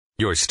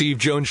Your Steve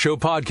Jones Show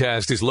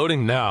podcast is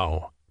loading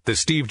now. The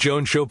Steve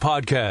Jones Show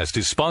podcast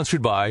is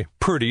sponsored by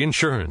Purdy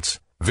Insurance.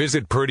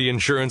 Visit Purdy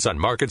Insurance on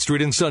Market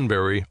Street in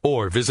Sunbury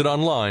or visit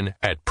online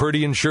at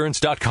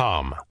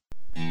purdyinsurance.com.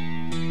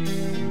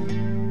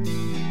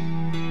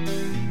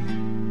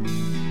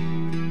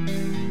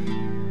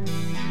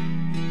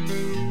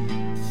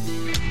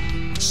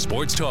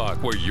 Sports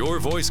talk where your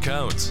voice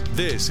counts.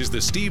 This is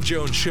the Steve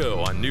Jones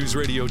Show on News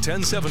Radio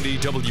 1070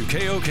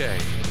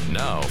 WKOK.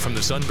 Now from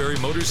the Sunbury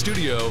Motors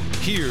Studio,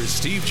 here's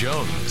Steve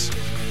Jones.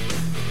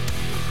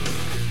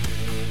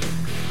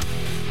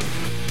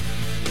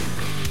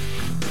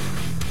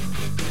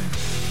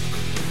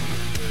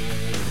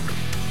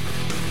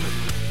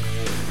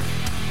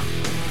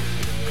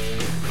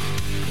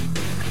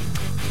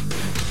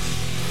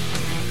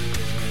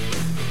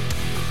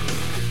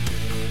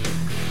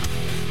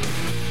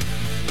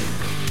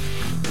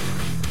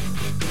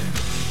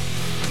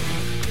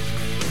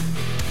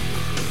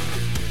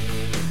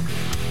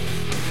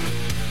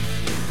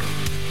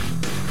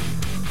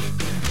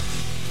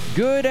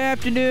 Good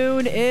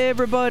afternoon,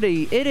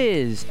 everybody. It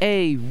is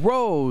a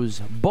Rose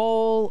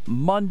Bowl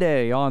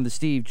Monday on the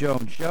Steve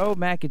Jones Show.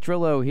 Matt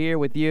Catrillo here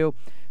with you.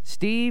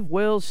 Steve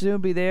will soon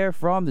be there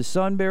from the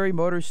Sunbury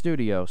Motors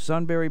Studio.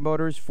 Sunbury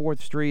Motors,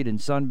 4th Street in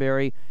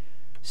Sunbury.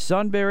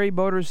 Sunbury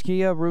Motors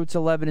Kia, routes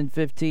 11 and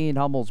 15,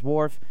 Hummel's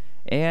Wharf.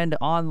 And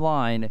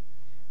online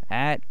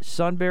at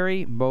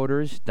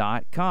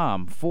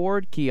sunburymotors.com.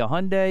 Ford, Kia,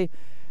 Hyundai.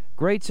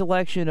 Great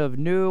selection of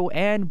new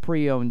and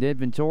pre-owned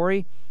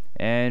inventory.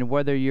 And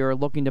whether you're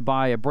looking to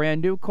buy a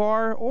brand new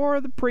car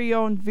or the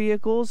pre-owned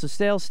vehicles, the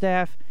sales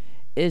staff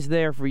is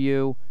there for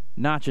you,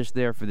 not just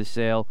there for the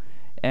sale.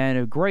 And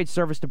a great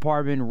service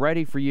department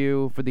ready for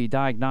you for the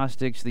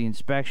diagnostics, the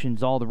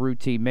inspections, all the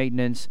routine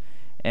maintenance.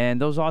 And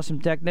those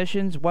awesome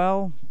technicians,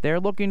 well,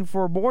 they're looking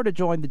for more to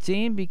join the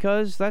team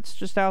because that's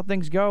just how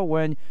things go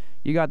when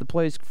you got the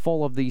place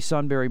full of the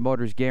Sunbury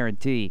Motors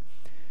guarantee.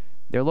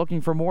 They're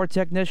looking for more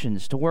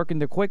technicians to work in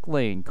the quick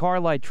lane, car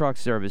light truck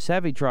service,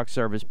 heavy truck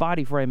service,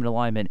 body frame and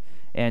alignment,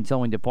 and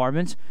towing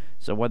departments.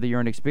 So whether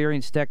you're an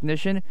experienced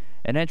technician,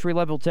 an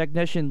entry-level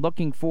technician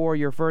looking for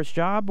your first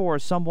job, or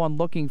someone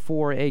looking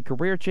for a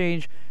career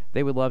change,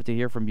 they would love to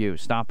hear from you.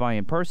 Stop by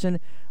in person,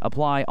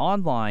 apply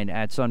online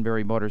at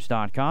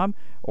sunburymotors.com,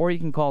 or you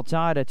can call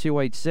Todd at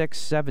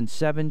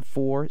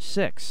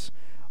 286-7746.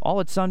 All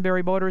at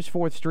Sunbury Motors,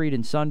 4th Street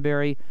in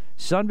Sunbury.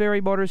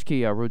 Sunbury Motors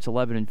Kia, routes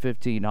 11 and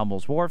 15,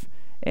 Hummel's Wharf.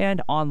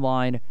 And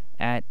online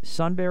at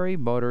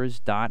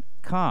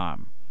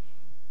sunburymotors.com.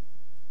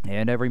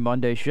 And every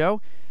Monday show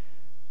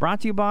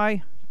brought to you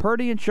by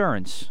Purdy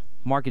Insurance.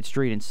 Market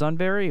Street in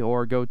Sunbury,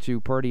 or go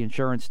to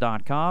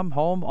purdyinsurance.com.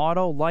 Home,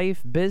 auto,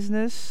 life,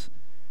 business,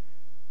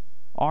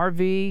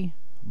 RV,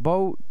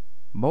 boat,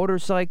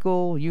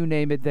 motorcycle, you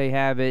name it, they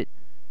have it.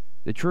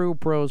 The true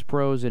pros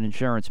in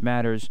insurance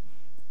matters.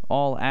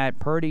 All at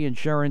Purdy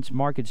Insurance,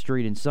 Market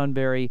Street in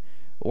Sunbury,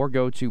 or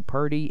go to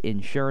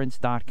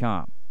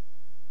purdyinsurance.com.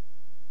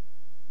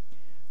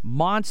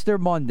 Monster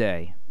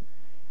Monday,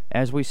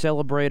 as we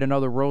celebrate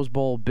another Rose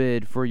Bowl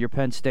bid for your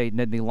Penn State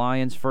Nittany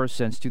Lions, first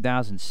since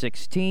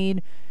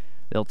 2016.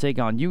 They'll take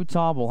on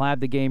Utah. We'll have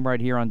the game right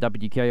here on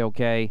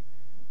WKOK.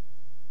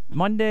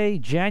 Monday,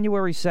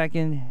 January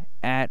 2nd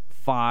at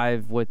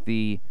 5, with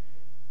the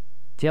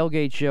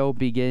tailgate show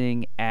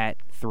beginning at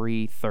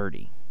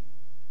 3:30.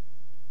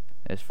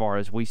 As far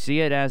as we see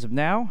it as of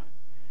now.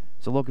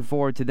 So looking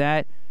forward to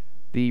that.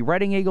 The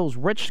Reading Eagles'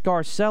 Rich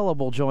Scarcella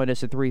will join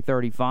us at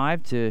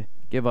 3:35 to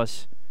give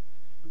us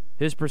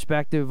his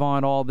perspective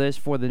on all this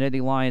for the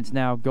Nittany Lions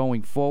now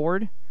going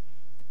forward.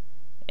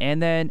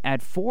 And then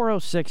at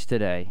 4:06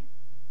 today,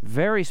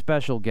 very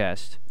special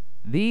guest,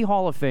 the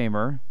Hall of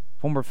Famer,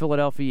 former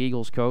Philadelphia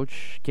Eagles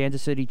coach,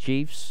 Kansas City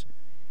Chiefs,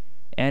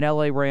 and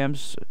LA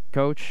Rams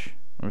coach,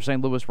 or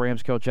St. Louis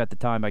Rams coach at the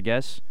time, I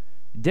guess,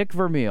 Dick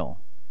Vermeil,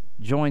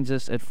 joins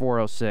us at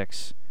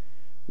 4:06.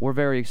 We're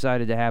very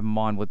excited to have him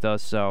on with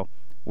us, so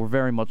we're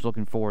very much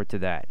looking forward to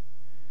that.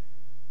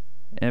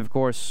 And, of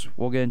course,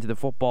 we'll get into the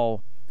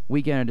football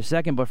weekend in a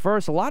second, but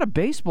first, a lot of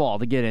baseball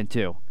to get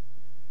into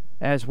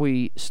as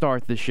we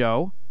start the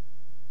show,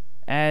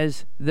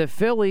 as the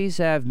Phillies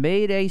have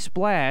made a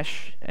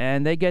splash,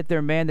 and they get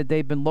their man that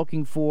they've been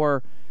looking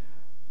for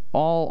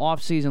all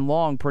offseason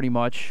long, pretty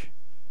much,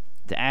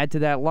 to add to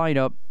that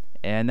lineup.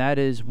 And that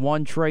is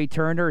one Trey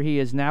Turner. He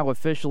is now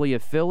officially a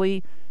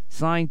Philly,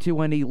 signed to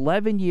an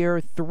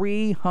 11-year,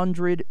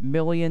 $300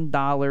 million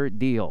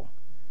deal.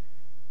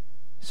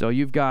 So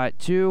you've got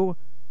two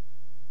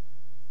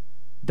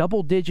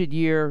double-digit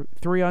year,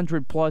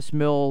 300-plus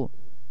mil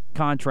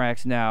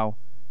contracts now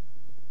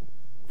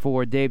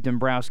for Dave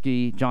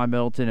Dombrowski, John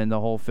Middleton, and the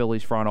whole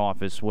Phillies front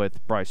office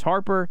with Bryce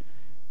Harper.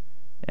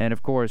 And,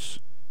 of course,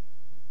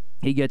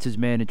 he gets his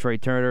man in Trey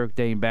Turner,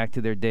 dating back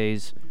to their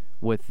days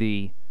with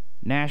the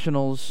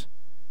Nationals.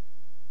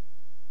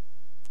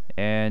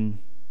 And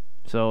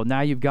so now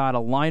you've got a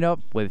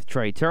lineup with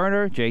Trey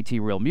Turner, JT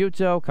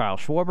Realmuto, Kyle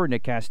Schwarber,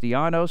 Nick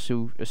Castellanos,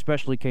 who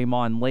especially came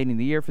on late in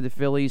the year for the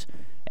Phillies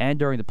and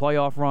during the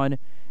playoff run,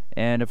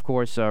 and, of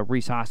course,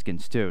 Rhys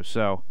Hoskins, too.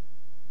 So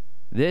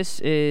this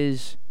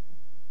is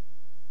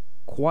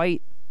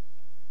quite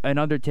an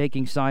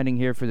undertaking signing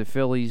here for the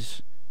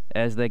Phillies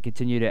as they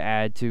continue to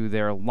add to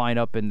their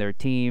lineup and their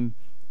team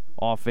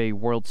off a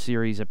World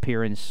Series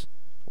appearance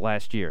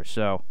last year.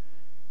 So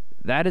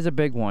that is a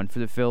big one for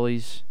the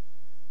Phillies,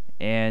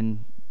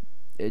 and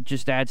it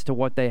just adds to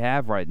what they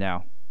have right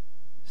now.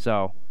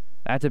 So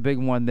that's a big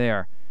one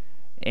there.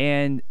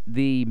 And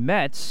the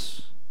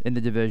Mets in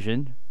the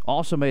division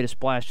also made a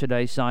splash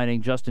today,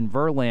 signing Justin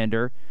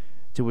Verlander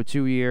to a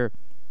 2-year,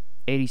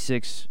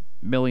 $86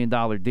 million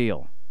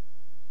deal.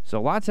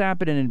 So lots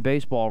happening in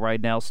baseball right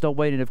now. Still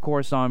waiting, of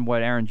course, on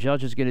what Aaron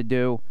Judge is going to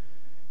do.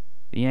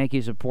 The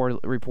Yankees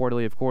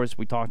reportedly, of course,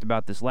 we talked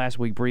about this last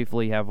week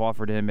briefly, have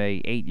offered him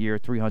a 8-year,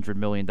 $300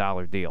 million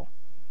deal.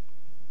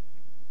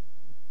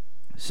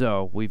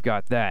 So we've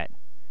got that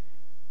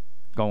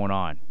going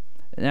on.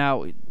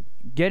 Now,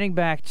 getting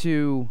back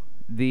to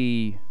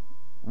the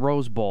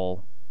Rose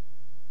Bowl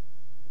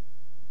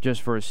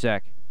just for a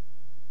sec,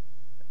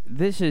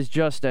 this is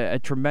just a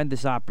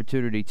tremendous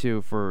opportunity,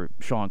 too, for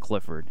Sean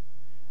Clifford.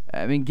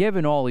 I mean,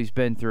 given all he's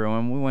been through,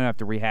 and we won't have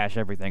to rehash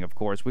everything, of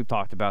course. We've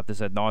talked about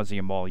this ad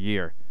nauseum all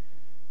year.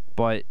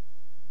 But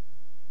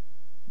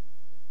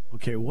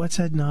okay,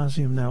 what's ad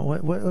nauseum now?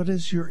 What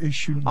is your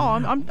issue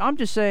now? Oh, I'm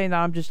just saying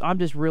that I'm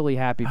just really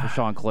happy for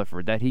Sean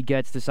Clifford that he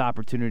gets this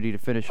opportunity to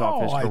finish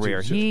off his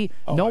career.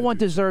 No one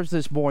deserves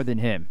this more than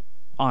him,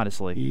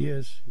 honestly.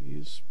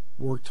 He's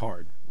worked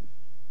hard,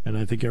 and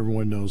I think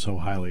everyone knows how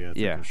highly I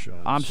think of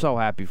Sean. I'm so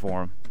happy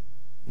for him.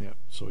 Yeah,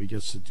 so he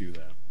gets to do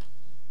that.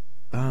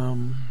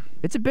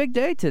 It's a big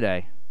day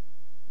today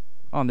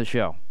on the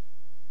show.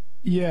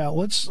 Yeah,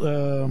 let's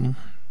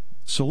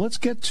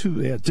get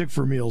to Dick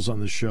Vermeil's on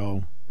the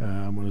show.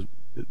 I'm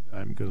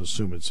gonna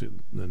assume it's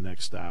in the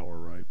next hour,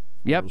 right?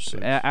 Yep,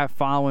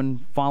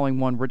 following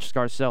one Rich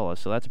Scarcella,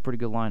 so that's a pretty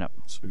good lineup.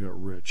 So we got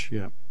Rich,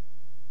 yeah.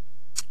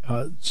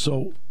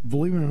 So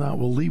believe it or not,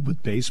 we'll lead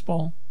with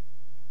baseball.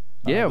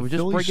 Yeah, we're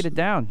just breaking it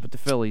down with the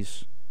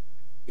Phillies.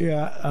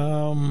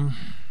 Yeah,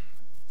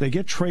 they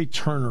get Trey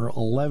Turner,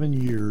 11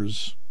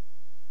 years,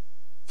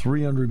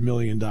 $300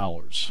 million.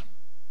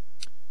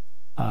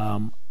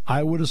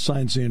 I would have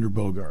signed Xander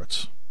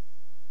Bogaerts,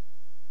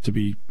 to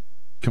be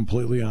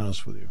completely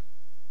honest with you.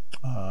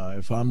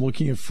 If I'm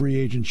looking at free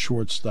agent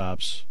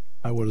shortstops,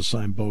 I would have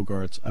signed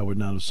Bogaerts. I would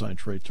not have signed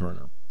Trey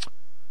Turner.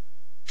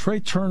 Trey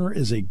Turner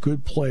is a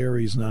good player.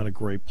 He's not a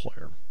great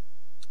player.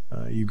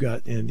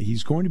 And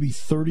he's going to be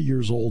 30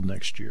 years old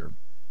next year.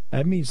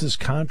 That means this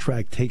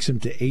contract takes him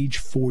to age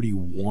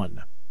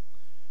 41.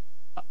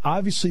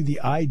 Obviously, the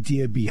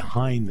idea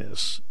behind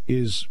this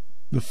is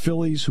the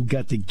Phillies, who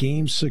got to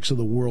Game 6 of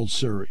the World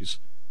Series.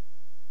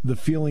 The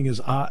feeling is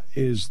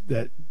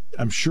that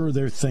I'm sure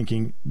they're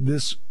thinking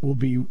this will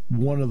be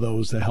one of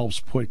those that helps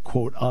put,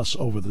 quote, us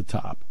over the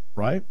top,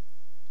 right?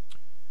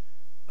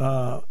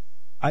 I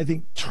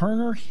think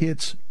Turner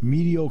hits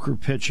mediocre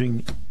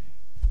pitching.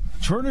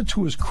 Turner,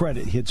 to his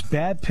credit, hits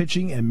bad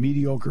pitching and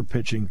mediocre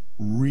pitching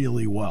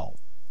really well.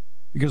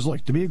 Because,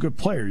 look, to be a good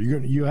player,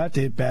 you have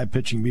to hit bad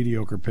pitching,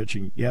 mediocre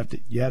pitching. You have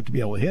to be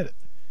able to hit it.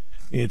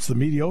 It's the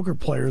mediocre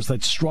players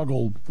that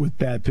struggle with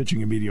bad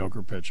pitching and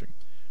mediocre pitching.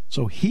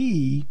 So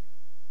he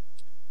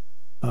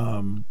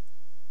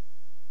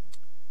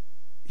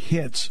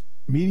hits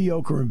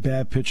mediocre and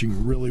bad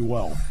pitching really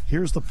well.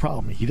 Here's the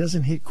problem. He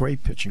doesn't hit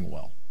great pitching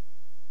well.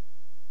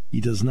 He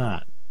does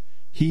not.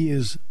 He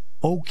is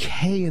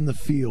okay in the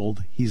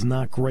field. He's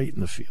not great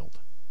in the field.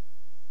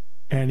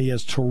 And he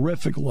has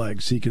terrific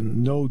legs.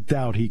 No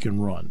doubt he can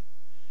run.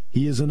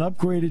 He is an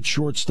upgraded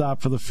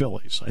shortstop for the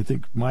Phillies. I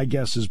think my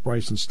guess is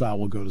Bryson Stott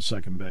will go to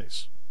second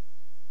base.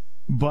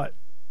 But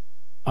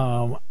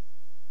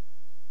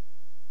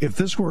if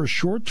this were a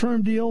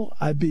short-term deal,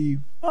 I'd be,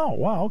 oh,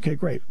 wow, okay,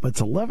 great. But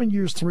it's 11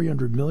 years,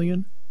 $300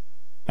 million.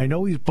 I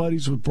know he's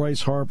buddies with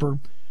Bryce Harper.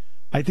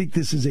 I think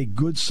this is a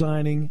good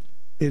signing.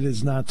 It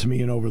is not, to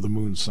me, an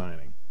over-the-moon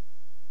signing.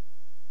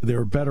 There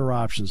are better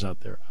options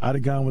out there. I'd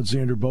have gone with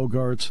Xander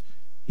Bogaerts.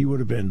 He would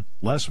have been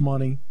less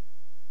money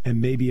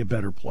and maybe a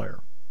better player,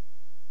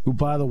 who,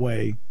 by the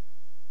way,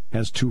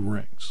 has 2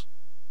 rings.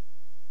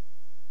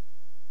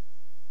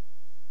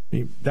 I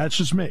mean, that's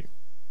just me.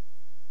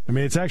 I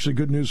mean, it's actually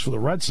good news for the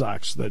Red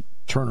Sox that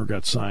Turner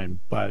got signed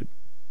by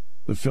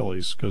the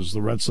Phillies, because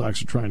the Red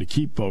Sox are trying to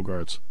keep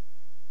Bogaerts.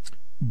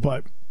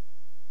 But,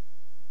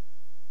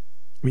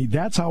 I mean,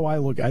 that's how I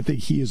look. I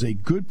think he is a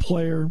good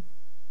player.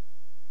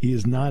 He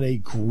is not a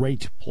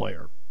great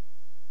player.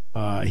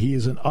 He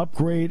is an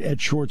upgrade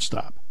at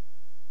shortstop.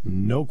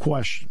 No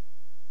question.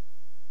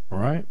 All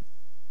right?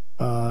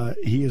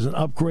 He is an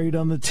upgrade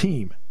on the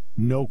team.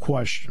 No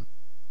question.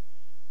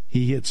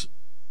 He hits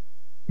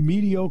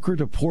mediocre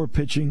to poor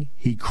pitching.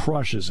 He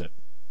crushes it.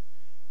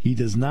 He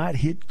does not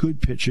hit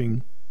good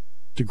pitching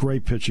to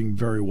great pitching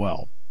very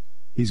well.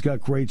 He's got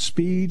great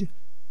speed.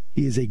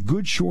 He is a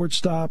good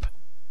shortstop,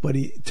 but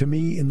to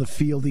me, in the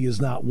field, he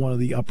is not one of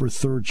the upper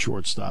third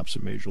shortstops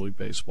in Major League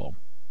Baseball.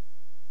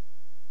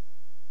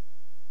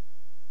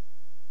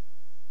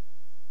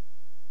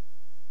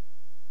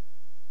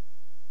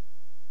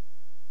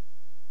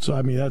 So,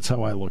 I mean, that's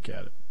how I look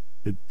at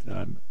it.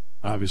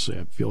 Obviously,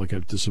 I feel like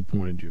I've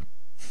disappointed you.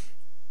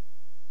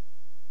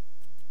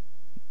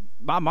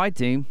 Not my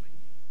team.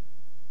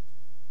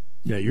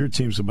 Yeah, your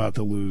team's about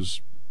to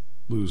lose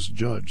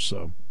Judge,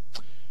 so.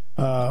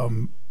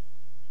 No,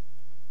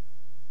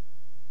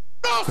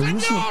 senor!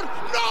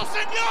 No,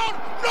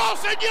 senor! No,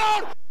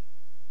 senor!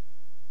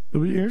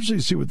 It'll be interesting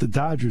to see what the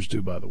Dodgers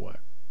do, by the way.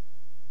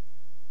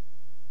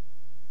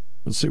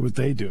 Let's see what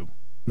they do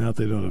now that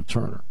they don't have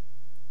Turner.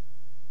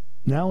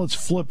 Now let's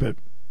flip it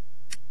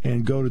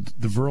and go to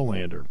the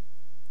Verlander.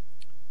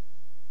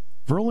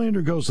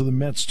 Verlander goes to the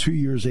Mets 2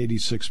 years,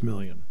 $86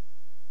 million.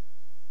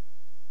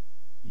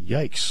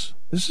 Yikes.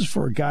 This is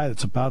for a guy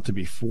that's about to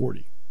be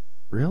 40.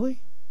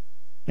 Really?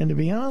 And to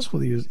be honest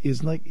with you,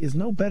 is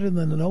no better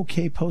than an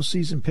okay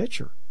postseason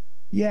pitcher.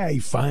 Yeah, he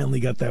finally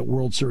got that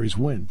World Series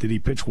win. Did he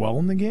pitch well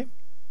in the game?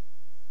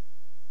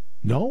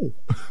 No.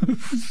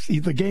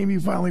 The game he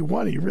finally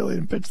won, he really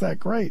didn't pitch that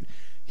great.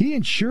 He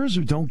and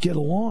Scherzer don't get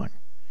along.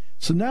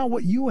 So now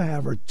what you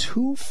have are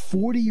two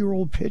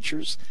 40-year-old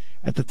pitchers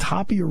at the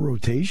top of your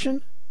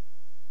rotation?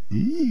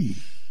 Eee.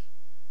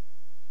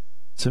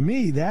 To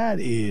me, that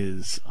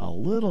is a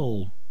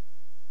little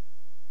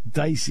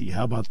dicey.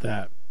 How about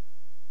that?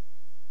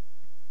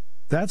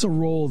 That's a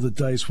roll of the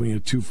dice when you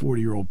have two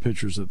 40-year-old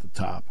pitchers at the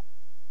top.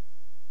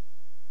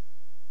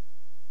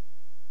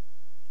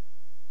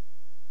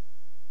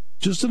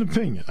 Just an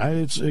opinion.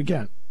 It's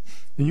again,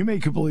 and you may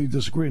completely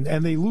disagree.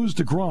 And they lose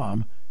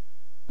DeGrom,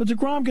 but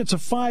DeGrom gets a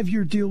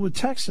 5-year deal with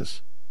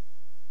Texas.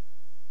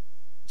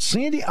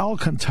 Sandy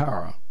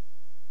Alcantara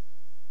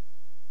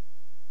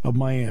of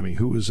Miami,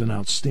 who is an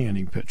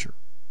outstanding pitcher,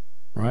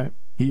 right?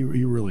 He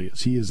really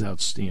is. He is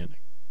outstanding.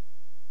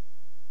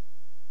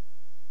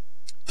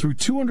 Through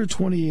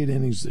 228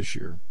 innings this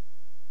year,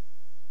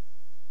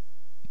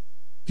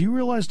 do you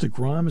realize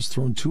DeGrom has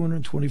thrown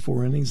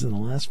 224 innings in the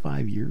last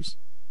 5 years?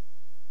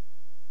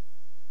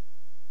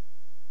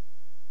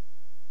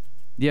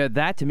 Yeah,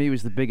 that to me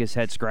was the biggest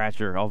head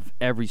scratcher of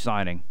every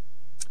signing.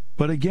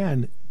 But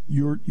again,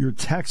 your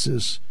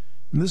Texas,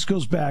 and this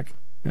goes back,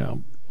 a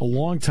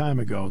long time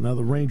ago. Now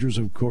the Rangers,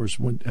 of course,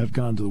 have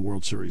gone to the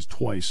World Series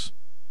twice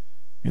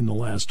in the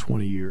last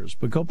 20 years.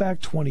 But go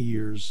back 20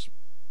 years,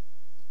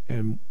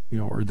 and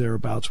or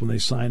thereabouts, when they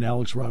signed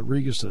Alex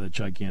Rodriguez to that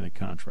gigantic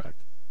contract.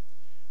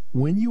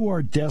 When you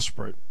are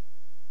desperate,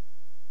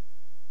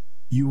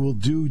 you will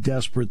do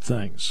desperate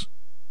things.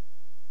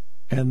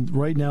 And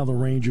right now the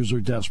Rangers are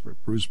desperate.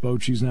 Bruce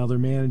Bochy's now their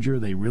manager.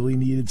 They really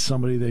needed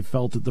somebody they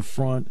felt at the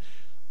front.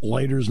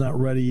 Leiter's not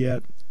ready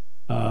yet.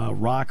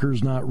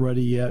 Rocker's not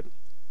ready yet.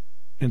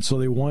 And so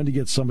they wanted to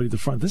get somebody at the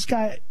front. This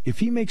guy, if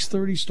he makes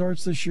 30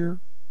 starts this year,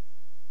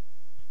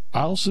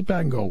 I'll sit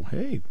back and go,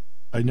 hey,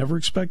 I never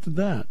expected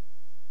that.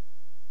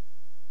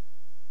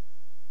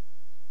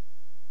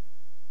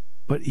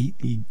 But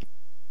he's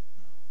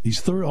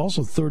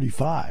also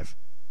 35.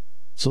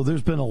 So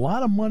there's been a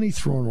lot of money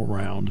thrown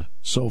around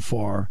so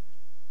far.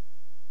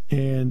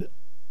 And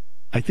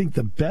I think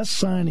the best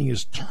signing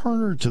is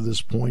Turner to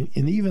this point,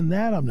 and even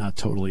that I'm not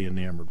totally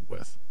enamored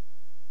with.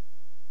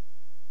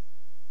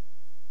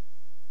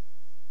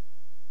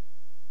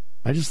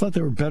 I just thought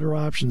there were better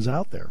options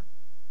out there.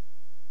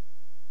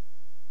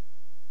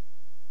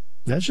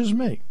 That's just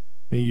me.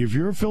 I mean, if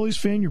you're a Phillies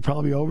fan, you're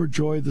probably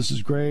overjoyed. This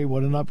is great.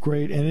 What an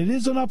upgrade. And it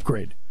is an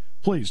upgrade.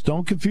 Please,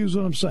 don't confuse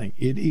what I'm saying.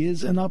 It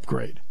is an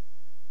upgrade.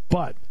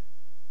 But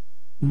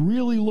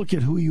really look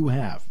at who you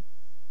have.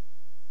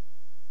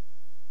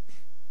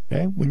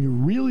 Okay? When you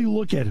really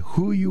look at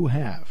who you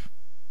have,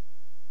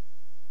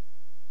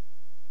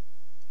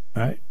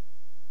 all right,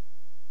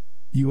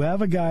 you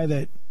have a guy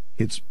that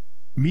hits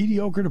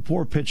mediocre to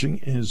poor pitching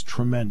and is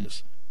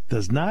tremendous.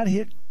 Does not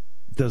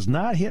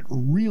hit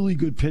really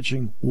good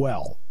pitching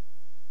well.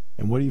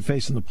 And what do you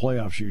face in the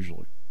playoffs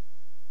usually?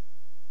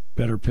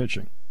 Better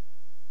pitching.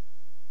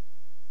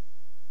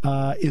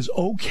 Is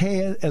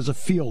okay as a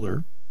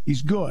fielder.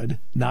 He's good.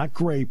 Not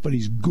great, but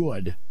he's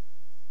good.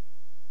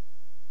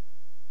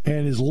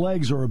 And his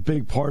legs are a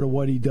big part of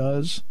what he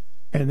does.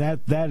 And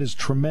that is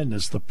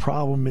tremendous. The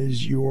problem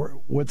is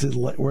what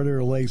are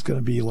their legs going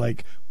to be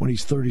like when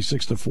he's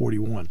 36 to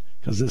 41?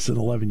 Because this is an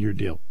 11-year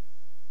deal.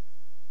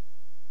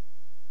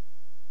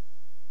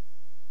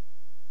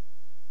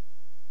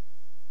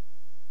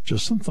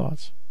 Just some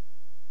thoughts.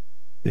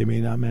 They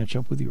may not match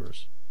up with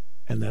yours.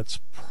 And that's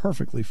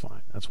perfectly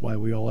fine. That's why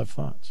we all have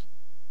thoughts.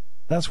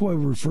 That's why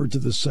we refer to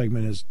this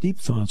segment as Deep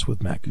Thoughts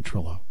with Matt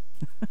Cutrillo.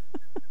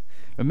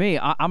 Me,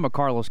 I'm a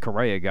Carlos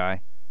Correa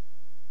guy.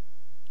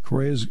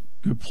 Correa's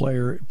a good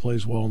player,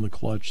 plays well in the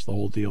clutch, the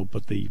whole deal,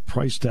 but the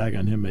price tag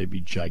on him may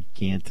be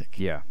gigantic.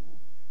 Yeah.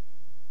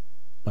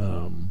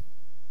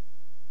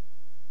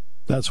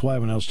 That's why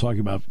when I was talking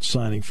about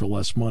signing for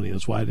less money,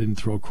 that's why I didn't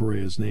throw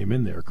Correa's name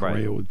in there.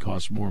 Correa would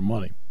cost more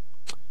money.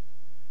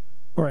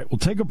 All right, we'll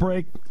take a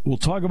break. We'll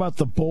talk about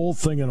the bowl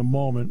thing in a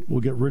moment. We'll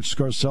get Rich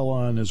Scarcella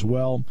on as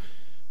well.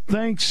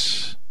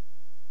 Thanks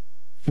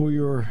for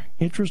your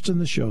interest in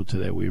the show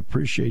today. We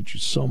appreciate you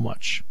so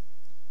much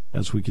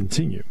as we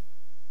continue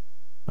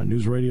on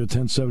News Radio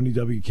 1070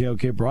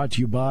 WKOK, brought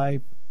to you by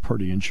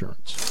Purdy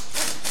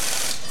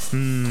Insurance.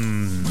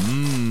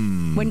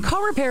 When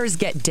car repairs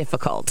get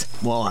difficult.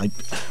 Well, I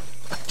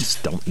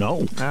just don't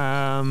know.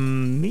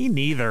 Me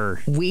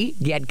neither. We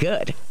get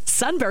good.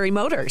 Sunbury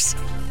Motors.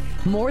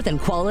 More than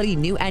quality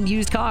new and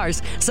used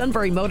cars,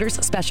 Sunbury Motors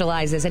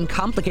specializes in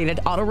complicated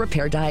auto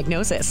repair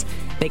diagnosis.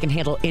 They can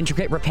handle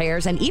intricate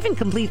repairs and even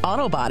complete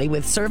auto body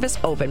with service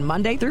open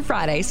Monday through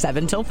Friday,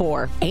 7 till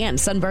 4. And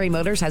Sunbury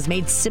Motors has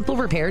made simple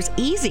repairs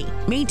easy.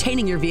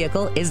 Maintaining your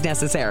vehicle is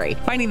necessary.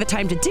 Finding the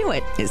time to do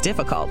it is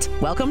difficult.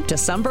 Welcome to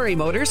Sunbury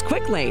Motors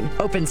Quick Lane.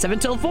 Open 7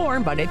 till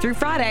 4, Monday through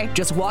Friday.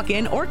 Just walk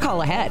in or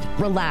call ahead.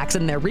 Relax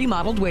in their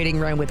remodeled waiting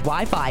room with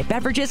Wi-Fi,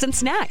 beverages, and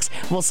snacks.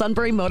 While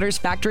Sunbury Motors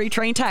factory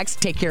trained techs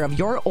take care of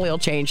your oil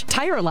change,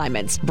 tire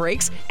alignments,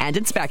 brakes, and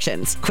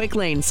inspections. Quick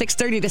Lane,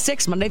 6:30 to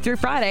 6, Monday through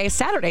Friday,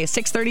 Saturday,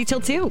 6:30 till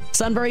 2.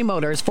 Sunbury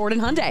Motors, Ford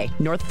and Hyundai,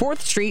 North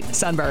 4th Street,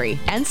 Sunbury.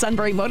 And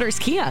Sunbury Motors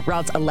Kia,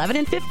 routes 11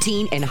 and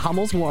 15 in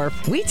Hummel's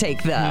Wharf. We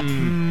take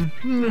the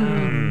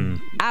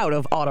out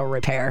of auto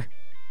repair.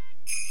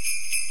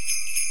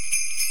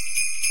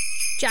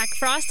 Jack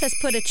Frost has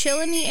put a chill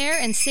in the air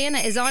and Santa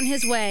is on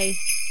his way.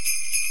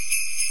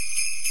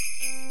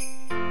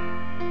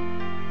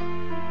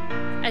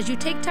 As you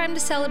take time to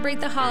celebrate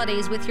the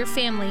holidays with your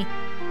family,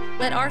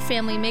 let our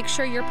family make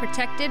sure you're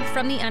protected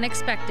from the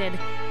unexpected.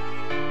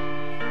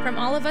 From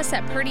all of us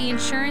at Purdy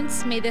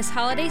Insurance, may this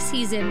holiday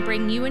season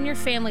bring you and your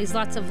families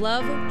lots of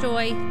love,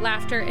 joy,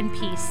 laughter, and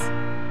peace.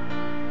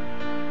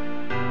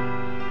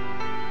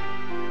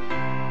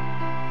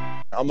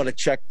 I'm going to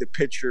check the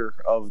picture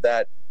of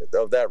that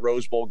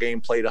Rose Bowl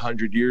game played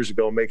 100 years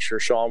ago, make sure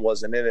Sean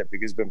wasn't in it,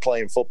 because he's been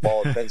playing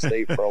football at Penn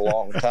State for a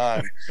long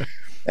time.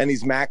 And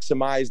he's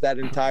maximized that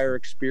entire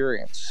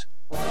experience.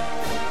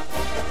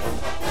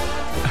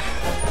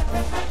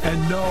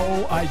 And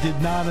no, I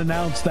did not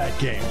announce that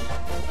game.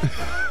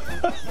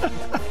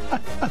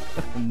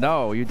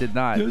 No, you did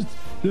not.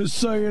 Just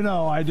so you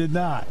know, I did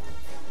not.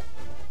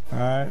 All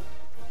right.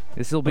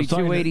 This will be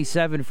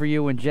 287 for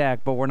you and Jack,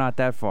 but we're not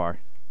that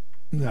far.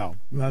 No,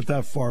 not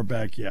that far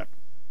back yet.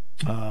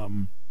 I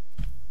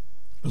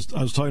was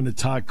talking to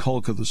Todd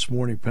Kulka this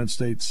morning, Penn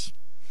State's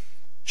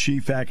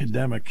chief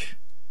academic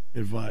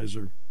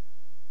advisor,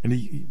 and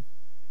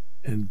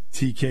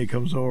TK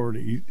comes over.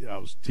 I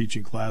was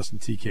teaching class, and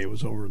TK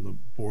was over in the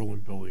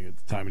Borland building at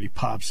the time, and he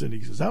pops in.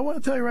 He says, "I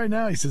want to tell you right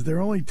now," he says, "there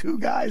are only 2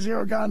 guys here who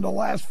have gone to the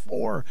last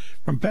 4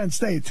 from Penn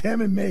State. It's him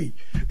and me."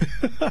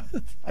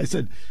 I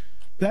said,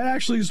 "That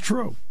actually is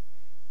true.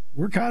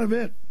 We're kind of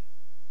it."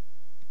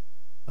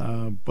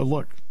 But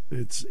look,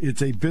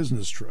 it's a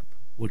business trip.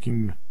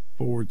 Looking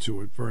forward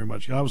to it very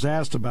much. I was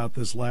asked about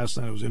this last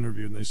night. I was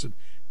interviewed, and they said,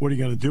 "What are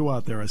you going to do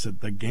out there?" I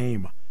said, "The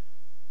game."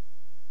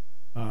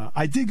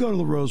 I did go to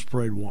the Rose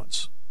Parade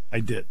once. I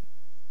did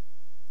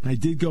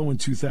go in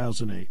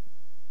 2008,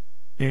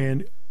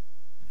 and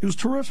it was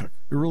terrific.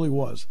 It really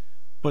was.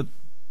 But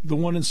the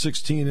one in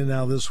 16 and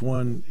now this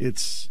one,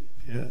 it's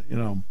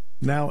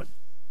now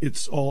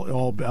it's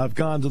all. I've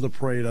gone to the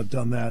parade. I've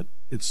done that.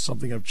 It's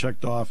something I've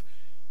checked off.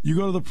 You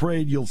go to the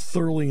parade, you'll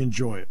thoroughly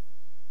enjoy it.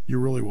 You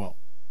really will.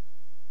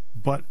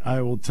 But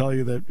I will tell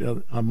you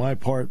that on my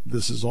part,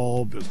 this is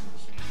all business.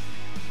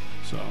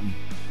 So,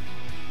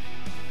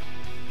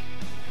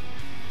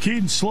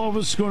 Keaton Slovis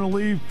is going to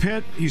leave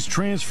Pitt. He's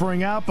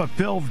transferring out, but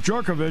Phil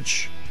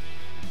Jurkovich,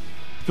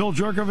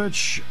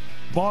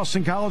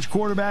 Boston College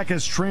quarterback,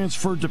 has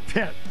transferred to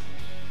Pitt.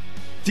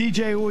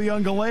 DJ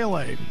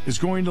Uiagalelei is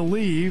going to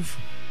leave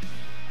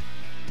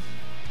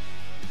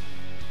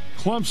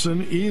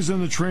Clemson. He's in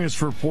the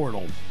transfer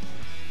portal.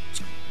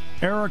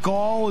 Eric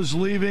All is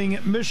leaving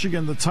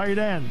Michigan, the tight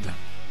end.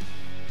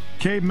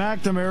 Cade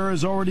McNamara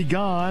is already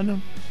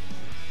gone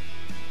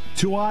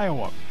to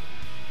Iowa.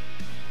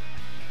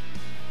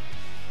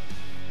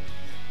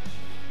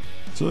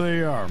 So there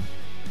you are.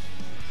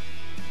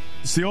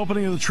 It's the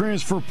opening of the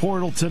transfer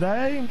portal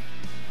today.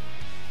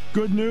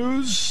 Good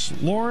news,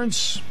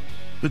 Lawrence,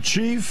 the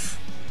Chief,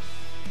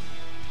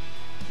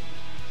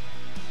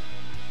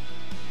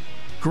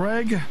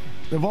 Greg,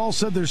 they've all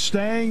said they're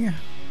staying.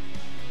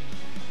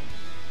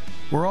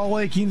 We're all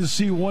aching to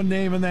see one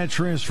name in that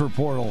transfer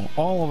portal,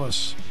 all of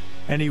us,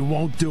 and he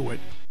won't do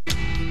it.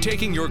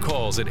 Taking your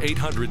calls at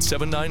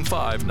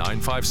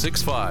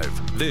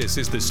 800-795-9565. This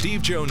is the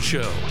Steve Jones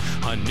Show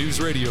on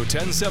News Radio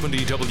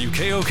 1070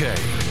 WKOK.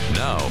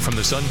 Now from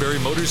the Sunbury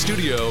Motors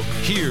Studio,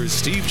 here's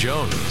Steve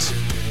Jones.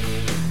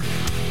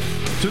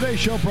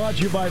 Today's show brought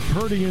to you by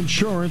Purdy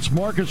Insurance,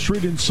 Market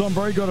Street in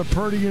Sunbury. Go to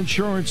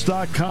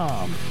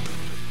purdyinsurance.com.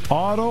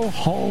 Auto,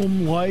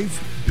 home,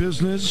 life,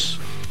 business,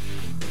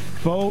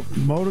 boat,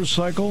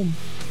 motorcycle,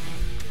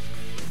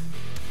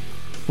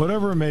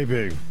 whatever it may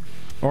be,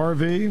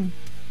 RV,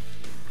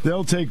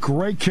 they'll take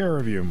great care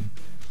of you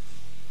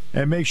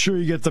and make sure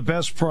you get the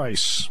best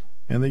price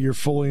and that you're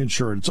fully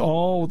insured. It's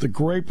all with the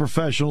great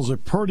professionals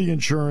at Purdy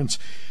Insurance.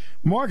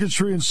 Market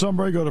Street in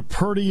Sunbury. Go to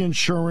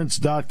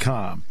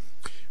purdyinsurance.com.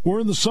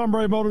 We're in the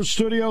Sunbury Motors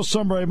studio.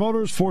 Sunbury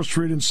Motors, 4th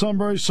Street in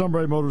Sunbury.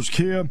 Sunbury Motors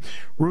Kia,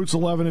 routes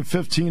 11 and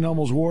 15,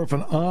 Hummels Wharf,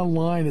 and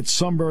online at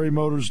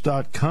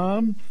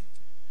sunburymotors.com.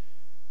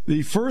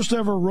 The first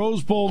ever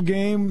Rose Bowl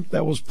game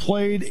that was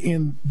played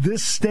in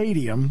this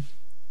stadium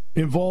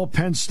involved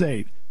Penn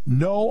State.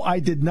 No, I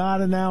did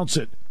not announce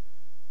it.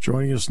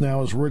 Joining us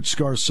now is Rich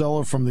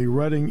Scarcella from the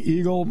Reading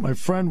Eagle. My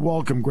friend,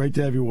 welcome. Great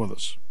to have you with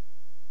us.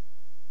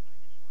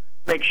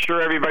 Make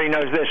sure everybody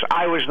knows this.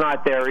 I was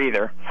not there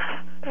either.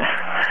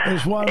 I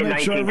just want to make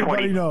sure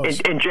everybody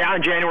knows. On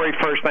January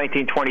 1st,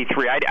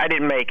 1923. I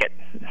didn't make it.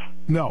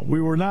 No,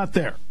 we were not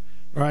there.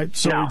 All right,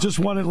 so we just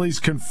want to at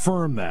least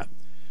confirm that.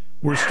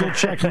 We're still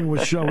checking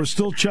with Sean. We're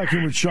still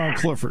checking with Sean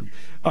Clifford.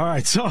 All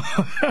right, so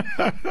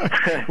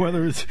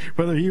whether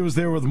he was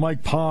there with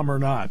Mike Palm or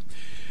not,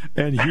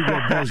 and Hugo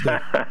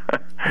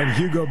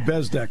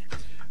Bezdek.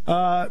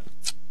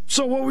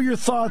 So what were your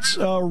thoughts,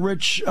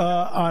 Rich,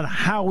 on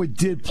how it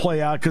did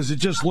play out? Because it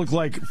just looked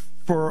like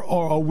for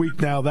a week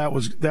now that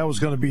was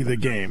going to be the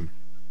game.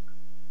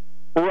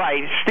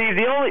 Right, Steve.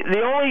 The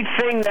only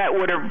thing that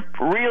would have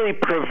really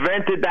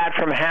prevented that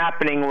from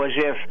happening was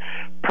if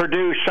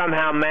Purdue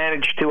somehow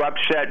managed to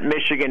upset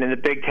Michigan in the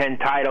Big Ten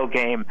title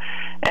game,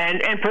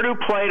 and Purdue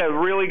played a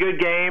really good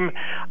game,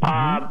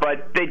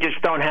 but they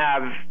just don't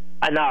have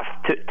enough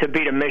to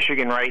beat a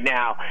Michigan right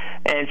now.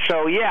 And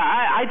so,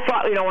 I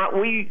thought,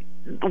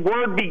 the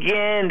word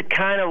began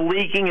kind of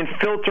leaking and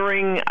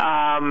filtering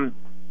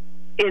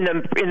in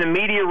the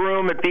media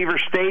room at Beaver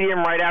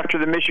Stadium right after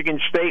the Michigan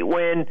State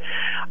win.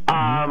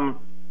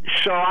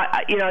 So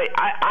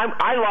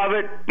I love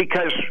it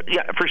because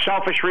for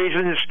selfish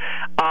reasons.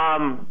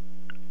 To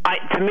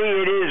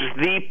me,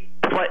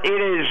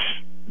 it is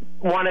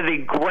one of the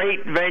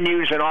great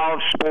venues in all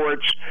of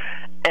sports,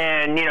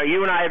 and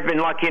you and I have been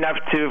lucky enough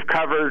to have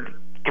covered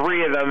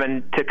 3 of them,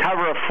 and to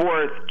cover a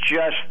 4th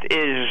just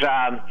is.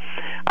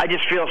 I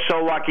just feel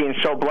so lucky and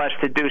so blessed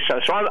to do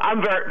so. So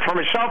I'm very, from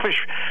a selfish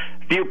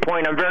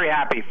viewpoint, I'm very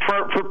happy.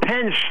 For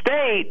Penn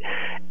State,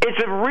 it's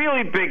a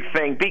really big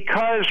thing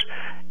because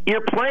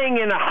you're playing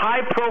in a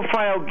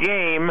high-profile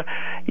game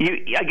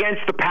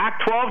against the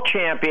Pac-12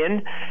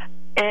 champion,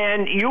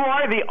 and you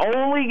are the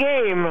only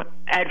game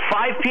at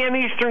 5 p.m.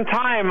 Eastern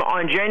Time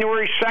on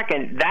January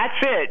 2nd.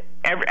 That's it.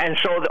 And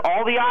so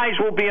all the eyes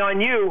will be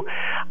on you.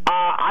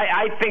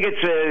 I think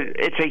it's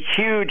a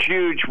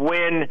huge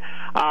win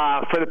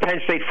for the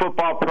Penn State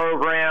football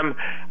program.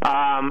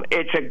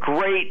 It's a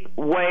great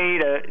way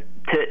to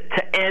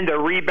end a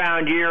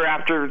rebound year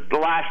after the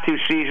last 2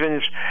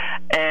 seasons,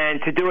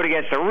 and to do it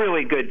against a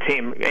really good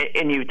team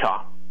in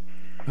Utah.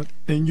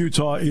 And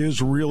Utah is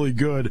really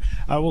good.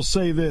 I will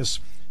say this.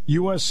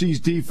 USC's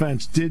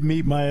defense did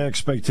meet my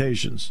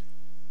expectations.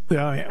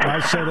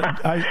 I said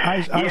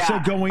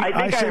going.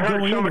 I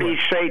heard somebody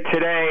say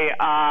today.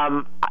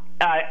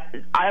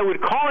 I would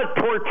call it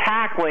poor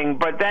tackling,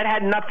 but that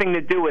had nothing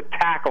to do with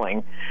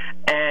tackling,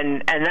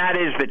 and that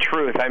is the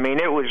truth. I mean,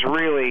 it was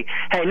really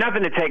not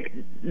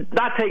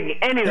taking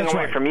anything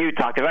away from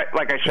Utah, because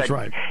like I said,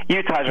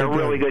 Utah's a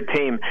really good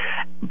team.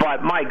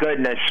 But my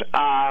goodness,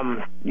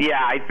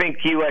 I think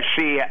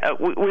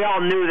USC. We all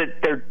knew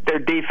that their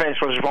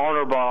defense was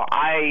vulnerable.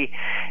 I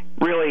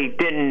really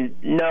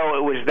didn't know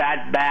it was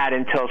that bad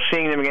until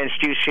seeing them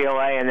against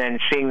UCLA and then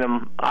seeing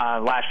them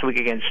last week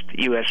against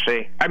against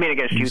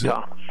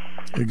Utah.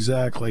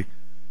 Exactly.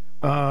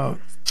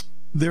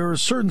 There are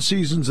certain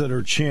seasons that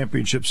are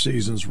championship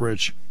seasons,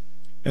 Rich.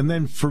 And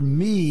then for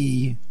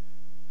me,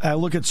 I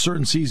look at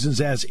certain seasons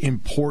as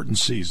important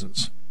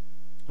seasons.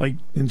 Like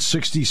in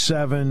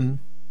 67,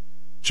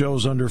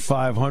 Joe's under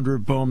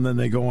 500, boom, then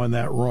they go on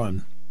that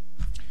run.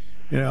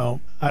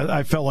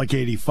 I felt like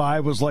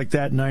 85 was like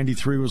that,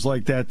 93 was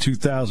like that,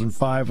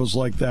 2005 was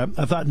like that.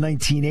 I thought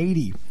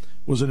 1980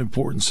 was an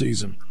important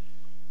season.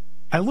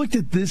 I looked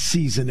at this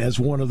season as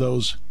one of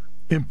those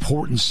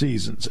important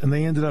seasons, and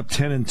they ended up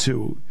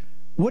 10-2.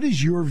 What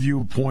is your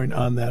viewpoint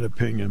on that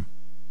opinion?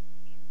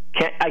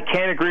 I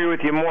can't agree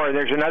with you more.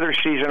 There's another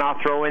season I'll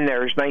throw in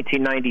there. It's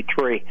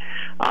 1993.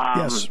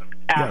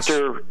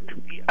 After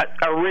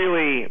a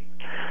really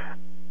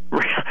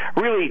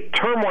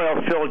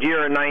turmoil-filled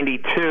year in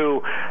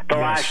 92, the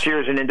last year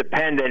as an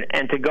independent,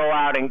 and to go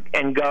out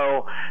and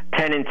go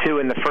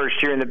 10-2 in the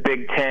first year in the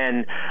Big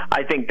Ten,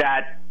 I think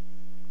that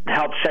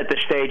helped set the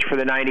stage for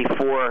the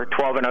 94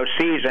 12-0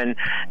 season.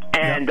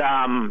 And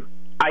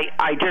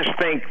I just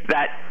think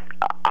that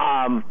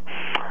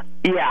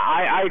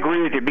I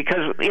agree with you,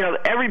 because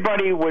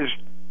everybody was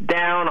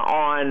down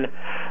on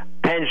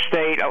Penn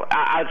State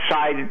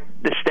outside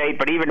the state,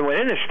 but even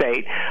within the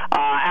state,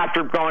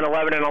 after going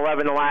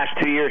 11-11 the last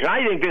 2 years. And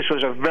I think this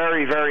was a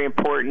very, very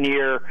important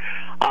year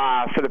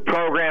for the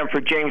program, for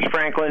James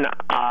Franklin.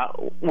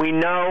 We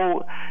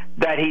know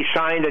that he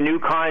signed a new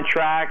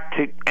contract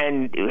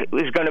and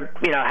is going to,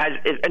 has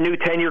a new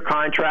 10-year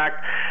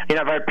contract.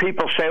 I've heard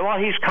people say, well,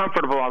 he's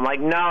comfortable. I'm like,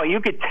 no, you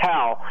could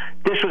tell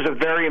this was a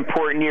very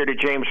important year to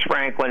James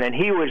Franklin, and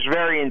he was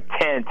very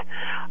intent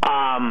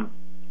on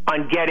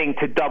getting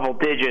to double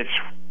digits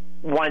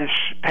once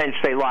Penn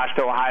State lost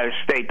to Ohio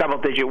State,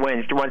 double-digit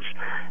wins once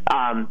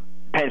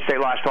Penn State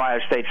lost to Ohio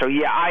State. So,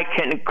 yeah, I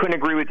couldn't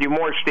agree with you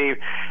more, Steve.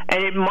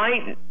 And it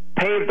might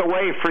pave the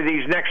way for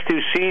these next two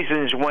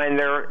seasons when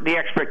the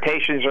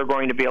expectations are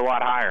going to be a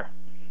lot higher.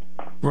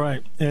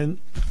 Right, and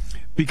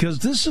because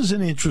this is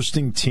an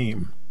interesting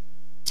team.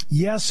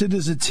 Yes, it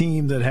is a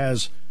team that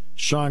has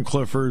Sean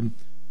Clifford,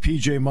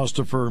 P.J.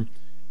 Mustipher,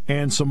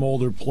 and some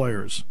older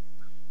players.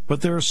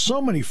 But there are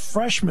so many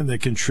freshmen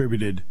that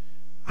contributed.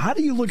 How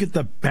do you look at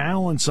the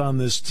balance on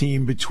this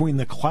team between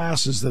the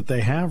classes that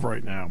they have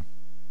right now?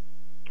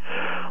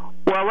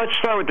 Well, let's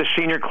start with the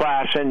senior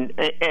class, and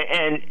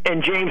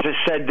James has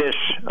said this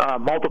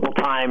multiple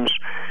times.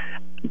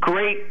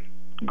 Great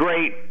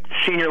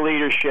senior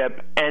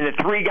leadership, and the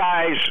three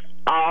guys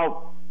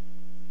I'll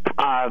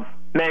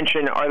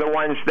mention are the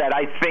ones that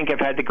I think have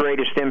had the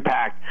greatest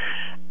impact,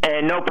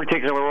 and no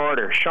particular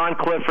order. Sean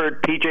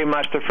Clifford, P.J.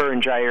 Mustipher,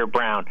 and Jair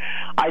Brown.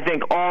 I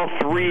think all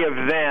three of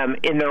them,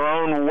 in their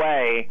own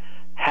way,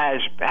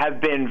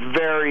 have been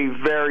very,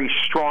 very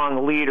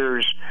strong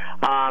leaders,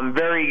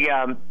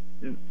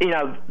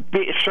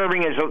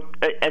 serving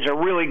as a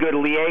really good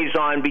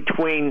liaison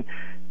between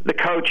the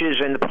coaches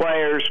and the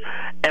players,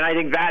 and I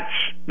think that's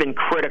been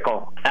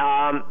critical.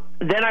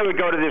 Then I would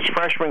go to this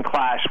freshman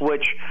class,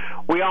 which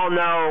we all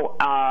know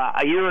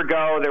a year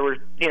ago they were,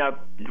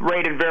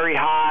 rated very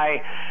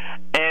high,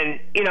 and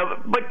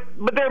but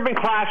there have been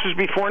classes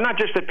before, not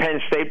just at Penn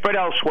State but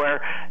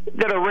elsewhere,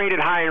 that are rated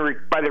high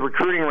by the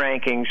recruiting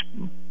rankings.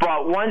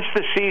 But once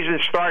the season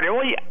started,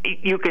 well,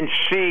 you can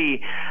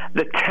see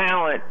the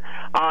talent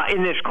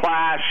in this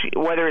class,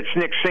 whether it's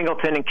Nick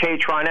Singleton and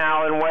Katron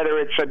Allen, whether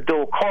it's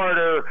Abdul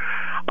Carter,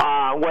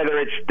 whether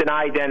it's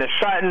Denai Dennis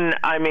Sutton.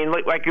 I mean,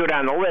 like go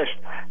down the list.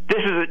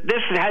 This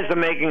has the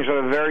makings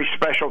of a very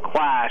special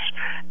class,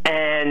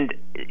 and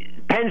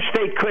Penn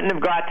State couldn't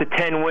have got to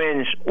 10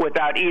 wins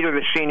without either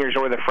the seniors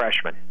or the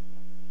freshmen.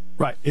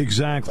 Right,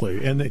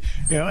 exactly, and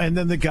and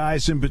then the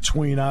guys in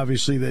between.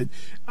 Obviously, that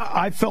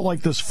I felt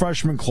like this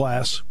freshman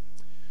class.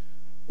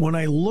 When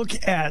I look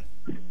at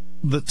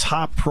the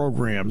top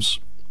programs,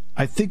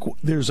 I think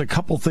there's a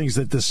couple things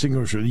that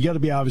distinguish them. You got to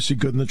be obviously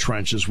good in the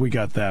trenches. We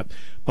got that,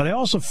 but I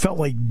also felt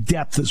like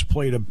depth has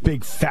played a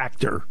big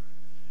factor.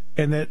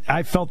 And that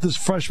I felt this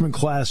freshman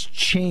class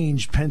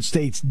changed Penn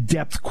State's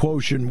depth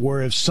quotient, where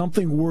if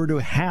something were to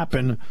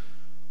happen,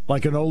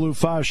 like an Olu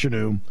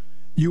Fashanu,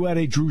 you had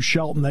a Drew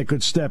Shelton that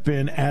could step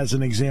in as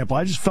an example.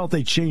 I just felt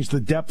they changed the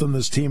depth on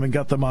this team and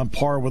got them on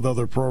par with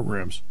other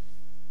programs.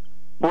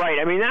 Right.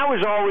 I mean, that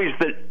was always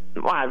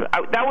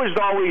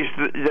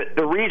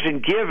the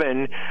reason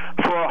given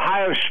for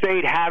Ohio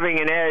State having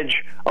an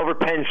edge over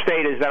Penn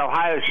State, is that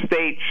Ohio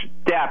State's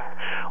depth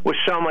was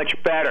so much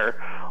better.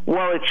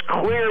 Well, it's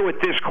clear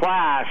with this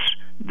class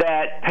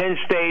that Penn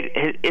State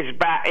is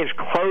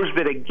closed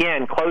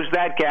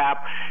that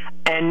gap,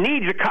 and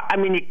needs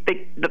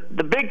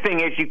the big thing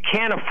is you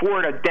can't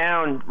afford a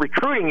down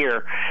recruiting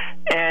year,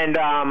 and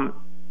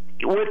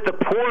with the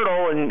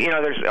portal, and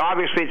there's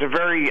obviously it's a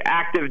very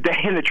active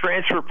day in the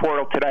transfer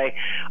portal today.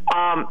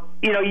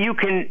 You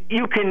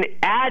can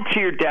add to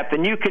your depth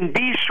and you can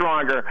be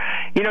stronger.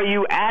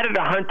 You added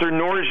a Hunter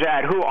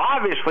Norzad, who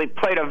obviously has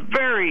played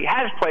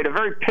a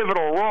very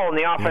pivotal role in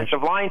the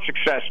offensive line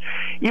success.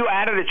 You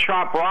added a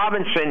Chop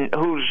Robinson,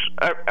 who's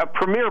a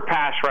premier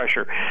pass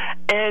rusher,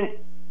 and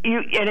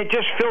it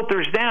just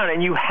filters down,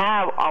 and you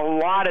have a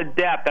lot of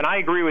depth. And I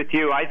agree with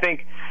you. I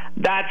think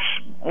that's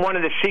one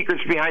of the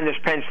secrets behind this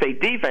Penn State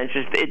defense,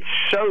 is it's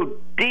so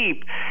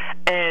deep,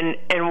 and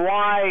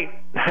why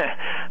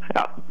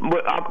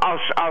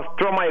I'll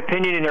throw my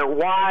opinion in here,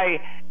 why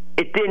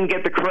it didn't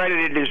get the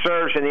credit it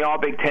deserves in the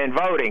All-Big Ten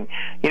voting.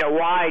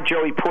 Why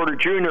Joey Porter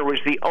Jr. was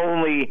the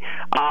only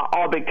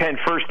All-Big Ten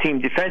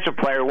first-team defensive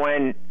player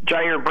when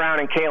Jair Brown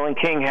and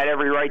Kalen King had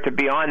every right to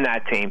be on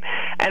that team.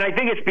 And I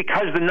think it's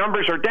because the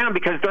numbers are down,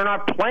 because they're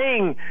not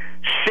playing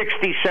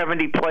 60,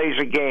 70 plays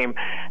a game.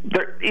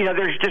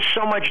 There's just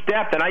so much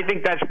depth, and I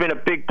think that's been a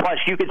big plus.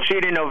 You could see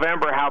it in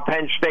November how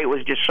Penn State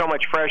was just so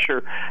much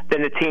fresher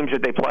than the teams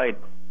that they played.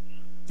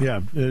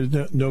 Yeah,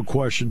 no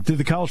question. Did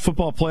the College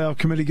Football Playoff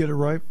Committee get it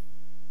right?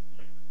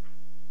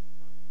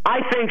 I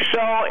think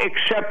so,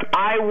 except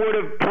I would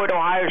have put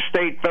Ohio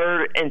State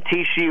third and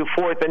TCU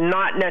fourth, and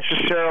not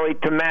necessarily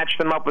to match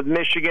them up with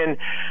Michigan.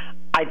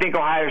 I think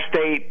Ohio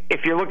State,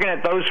 if you're looking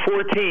at those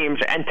four teams,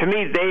 and to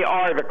me they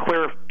are the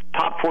clear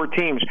top four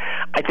teams,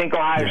 I think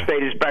Ohio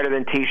State is better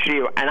than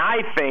TCU. And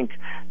I think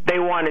they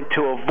wanted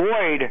to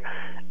avoid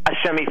a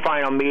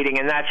semifinal meeting,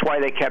 and that's why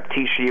they kept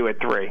TCU at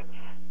 3.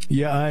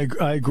 Yeah,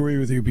 I agree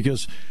with you,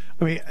 because,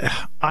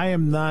 I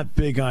am not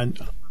big on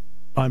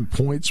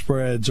point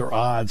spreads or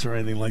odds or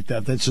anything like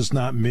that. That's just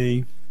not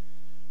me.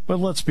 But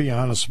let's be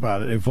honest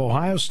about it. If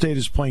Ohio State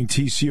is playing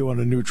TCU on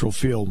a neutral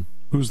field,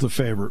 who's the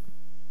favorite?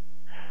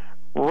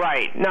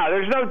 Right. No,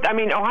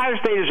 Ohio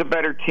State is a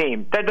better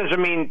team. That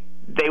doesn't mean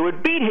they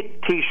would beat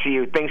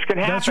TCU. Things can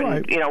happen, That's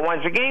right.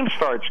 Once the game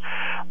starts.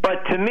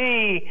 But to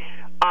me,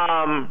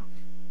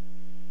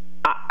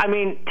 I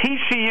mean,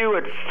 TCU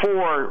at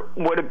 4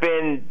 would have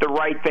been the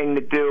right thing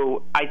to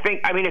do. I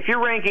think. I mean, if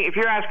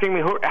you're asking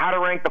me how to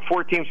rank the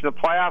 4 teams in the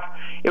playoff,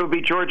 it would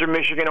be Georgia,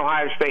 Michigan,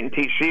 Ohio State, and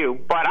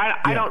TCU. But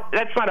I don't.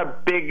 That's not a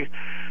big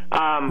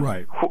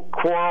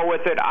quarrel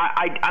with it.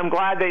 I'm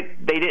glad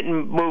they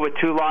didn't move a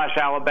 2-loss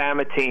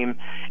Alabama team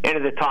into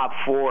the top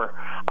 4,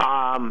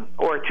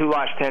 or a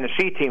 2-loss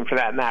Tennessee team for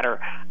that matter,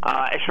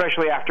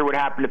 especially after what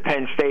happened to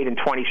Penn State in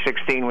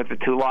 2016 with the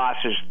 2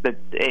 losses that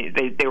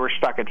they were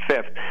stuck at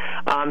 5th.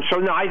 So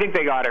no, I think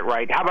they got it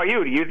right. How about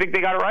you? Do you think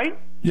they got it right?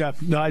 Yeah,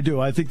 no, I do.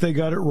 I think they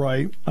got it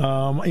right.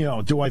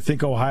 Do I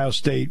think Ohio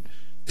State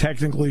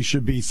technically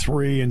should be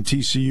 3 and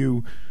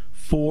TCU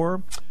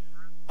 4?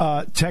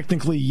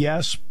 Technically,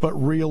 yes, but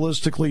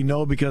realistically,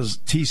 no, because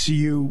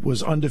TCU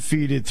was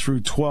undefeated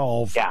through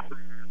 12,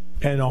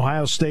 and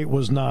Ohio State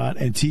was not,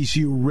 and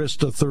TCU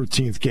risked a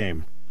 13th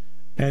game.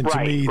 And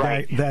to me,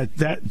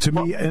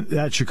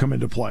 that should come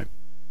into play.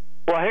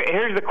 Well,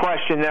 here's the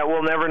question that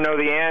we'll never know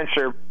the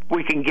answer.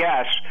 We can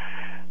guess.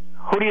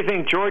 Who do you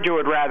think Georgia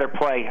would rather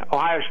play,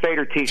 Ohio State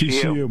or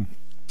TCU?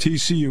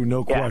 TCU,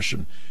 no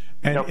question.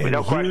 And,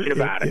 no question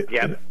about it.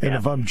 And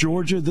if I'm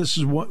Georgia, this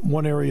is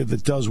one area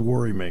that does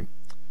worry me.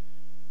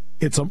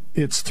 It's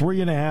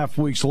 3.5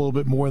 weeks, a little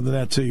bit more than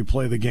that till you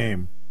play the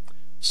game.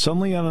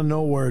 Suddenly, out of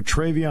nowhere,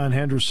 Travion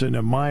Henderson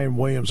and Mayan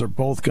Williams are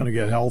both going to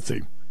get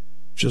healthy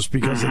just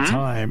because of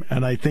time.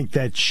 And I think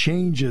that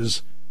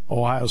changes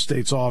Ohio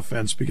State's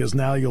offense because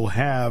now you'll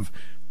have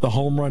the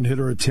home run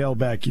hitter at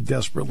tailback you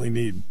desperately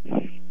need.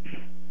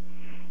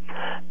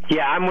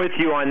 Yeah, I'm with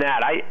you on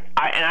that.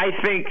 I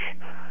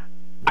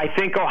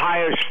think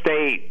Ohio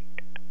State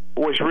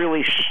was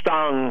really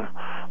stung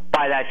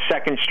by that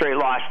second straight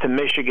loss to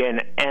Michigan,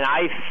 and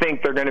I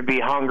think they're going to be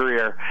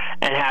hungrier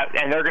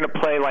and they're going to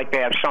play like they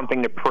have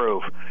something to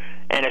prove.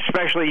 And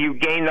especially you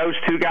gain those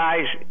 2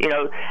 guys,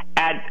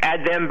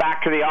 add them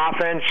back to the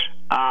offense.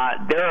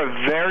 They're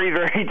a very,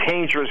 very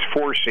dangerous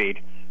 4 seed.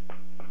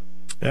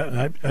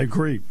 Yeah, I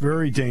agree.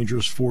 Very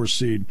dangerous 4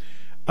 seed.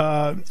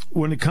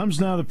 When it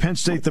comes now to Penn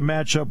State, the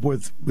matchup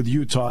with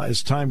Utah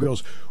as time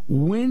goes,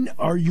 when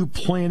are you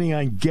planning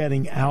on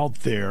getting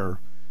out there?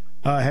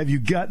 Have you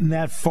gotten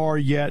that far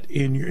yet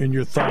in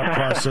your thought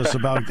process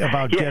about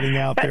getting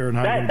out there and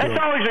how you're going to do it?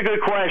 That's always a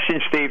good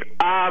question, Steve.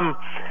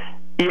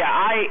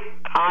 I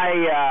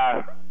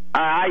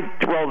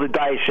roll the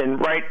dice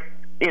and late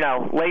in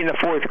the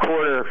 4th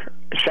quarter,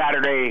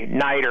 Saturday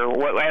night or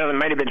it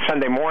might have been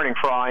Sunday morning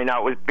for all I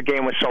know. The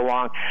game was so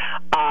long.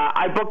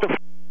 I booked a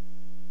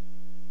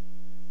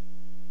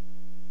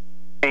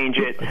change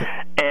it,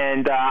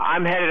 and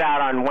I'm headed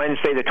out on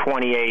Wednesday the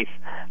 28th.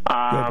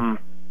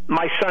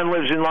 My son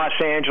lives in Los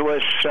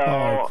Angeles, so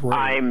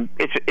I'm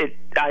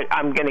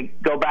going to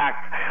go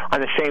back on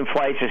the same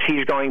flights as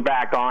he's going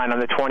back on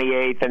the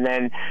 28th, and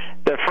then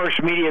the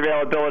first media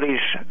availabilities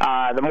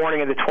the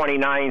morning of the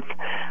 29th.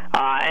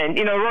 And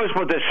Rose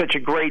Bowl does such a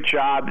great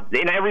job.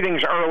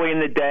 Everything's early in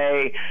the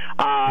day.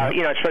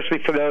 Especially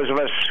for those of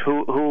us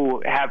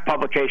who have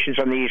publications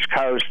on the East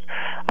Coast.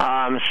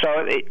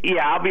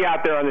 I'll be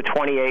out there on the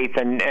 28th,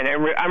 and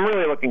I'm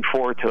really looking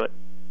forward to it.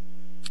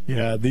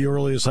 Yeah, the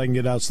earliest I can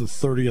get out is the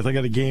 30th. I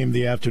got a game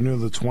the afternoon of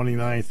the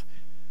 29th,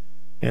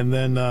 and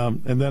then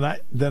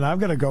I've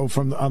got to go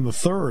on the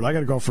 3rd. I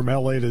got to go from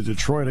LA to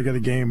Detroit. I got a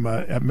game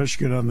at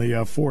Michigan on the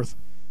 4th.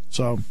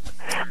 So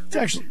it's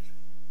actually.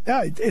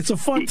 Yeah, it's a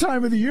fun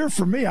time of the year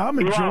for me. I'm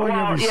enjoying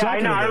every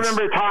second I know. of this. I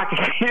remember talking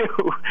to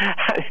you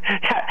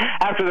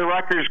after the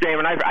Rutgers game,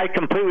 and I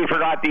completely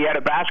forgot that you had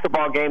a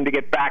basketball game to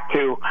get back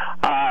to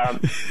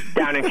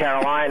down in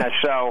Carolina.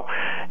 So,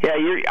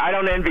 I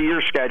don't envy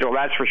your schedule,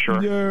 that's for sure.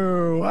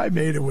 No, I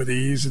made it with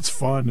ease. It's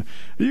fun.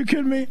 Are you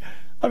kidding me?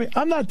 I mean,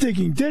 I'm not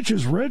digging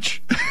ditches,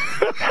 Rich.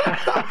 That's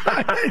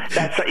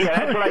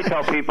what I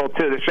tell people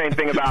too. The same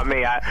thing about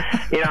me.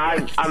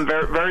 I'm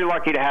very, very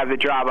lucky to have the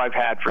job I've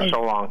had for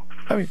so long.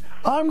 I mean,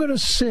 I'm going to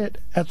sit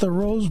at the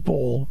Rose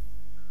Bowl,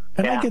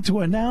 and I get to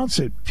announce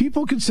it.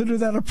 People consider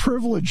that a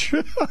privilege.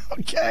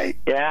 Okay.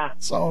 Yeah.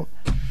 So.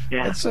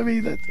 Yeah.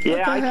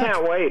 I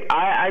can't wait.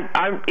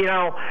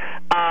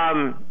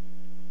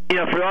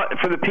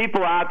 For the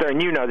people out there,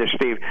 and you know this,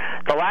 Steve,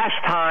 the last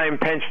time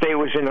Penn State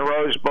was in the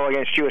Rose Bowl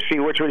against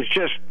USC, which was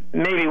just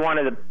maybe one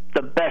of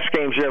the best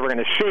games you're ever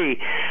going to see,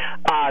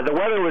 the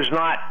weather was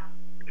not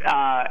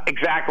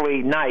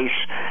exactly nice.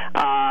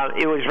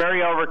 It was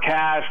very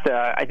overcast.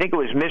 I think it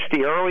was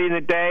misty early in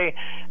the day,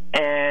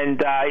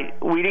 and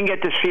we didn't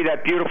get to see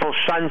that beautiful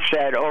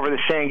sunset over the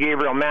San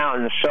Gabriel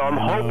Mountains. So I'm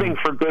hoping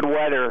for good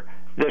weather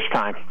this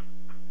time.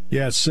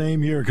 Yeah,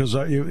 same here, because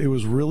it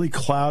was really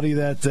cloudy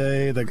that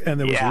day, and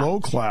there was low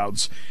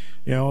clouds,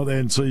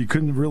 and so you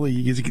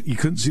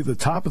couldn't see the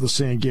top of the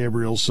San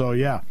Gabriel.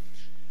 So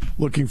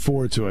looking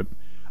forward to it.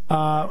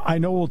 I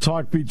know we'll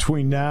talk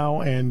between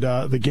now and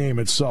the game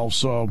itself.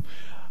 So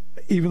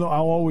even though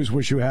I'll always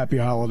wish you happy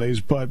holidays,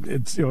 but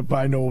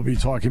I know we'll be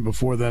talking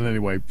before then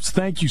anyway.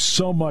 Thank you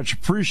so much.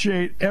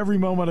 Appreciate every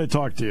moment I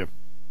talk to you.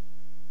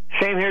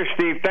 Same here,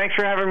 Steve. Thanks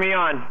for having me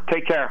on.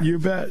 Take care. You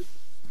bet.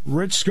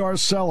 Rich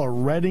Scarcella,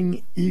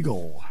 Reading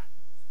Eagle.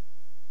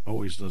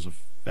 Always does a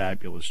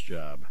fabulous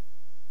job.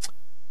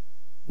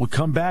 We'll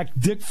come back.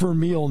 Dick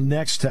Vermeil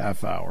next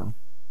half hour.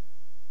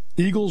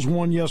 Eagles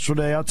won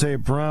yesterday. I'll tell you,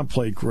 Brown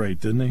played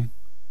great, didn't he?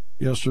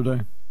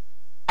 Yesterday.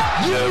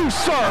 You,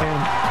 sir,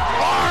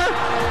 are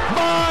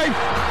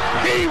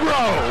my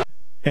hero.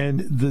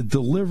 And the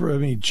delivery, I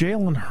mean,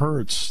 Jalen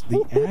Hurts,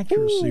 the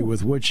accuracy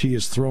with which he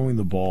is throwing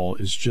the ball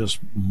is just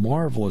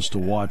marvelous to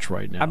watch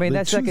right now. I mean,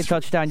 that second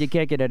touchdown, you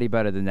can't get any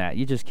better than that.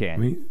 You just can't.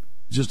 I mean,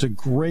 just a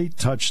great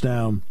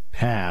touchdown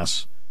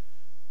pass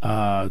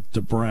to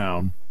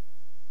Brown,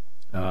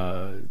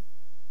 where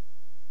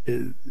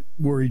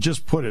he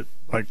just put it,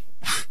 like,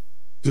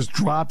 just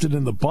dropped it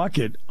in the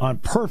bucket on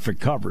perfect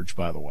coverage,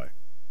 by the way.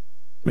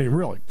 I mean,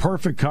 really,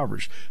 perfect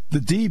coverage. The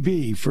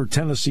DB for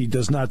Tennessee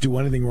does not do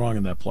anything wrong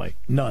in that play.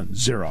 None.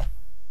 Zero.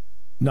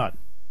 None.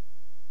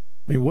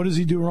 I mean, what does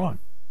he do wrong?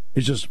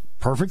 It's just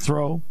perfect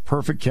throw,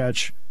 perfect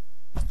catch,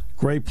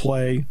 great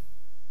play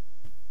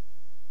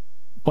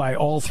by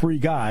all three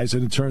guys,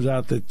 and it turns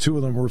out that two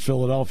of them were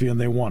Philadelphia, and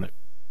they won it.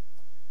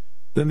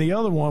 Then the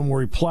other one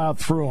where he plowed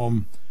through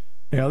them,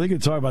 they can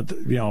talk about,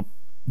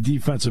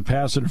 defensive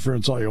pass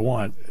interference all you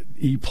want.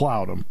 He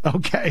plowed him.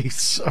 Okay,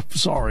 so,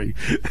 sorry.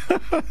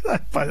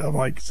 But I'm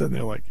like sitting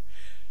there like,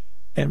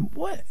 and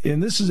what?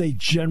 And this is a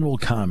general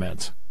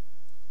comment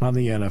on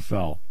the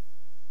NFL.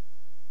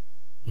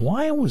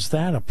 Why was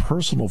that a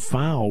personal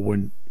foul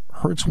when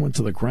Hurts went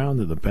to the ground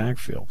in the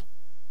backfield?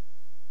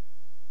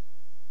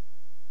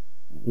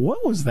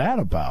 What was that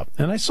about?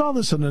 And I saw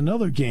this in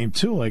another game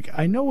too. Like,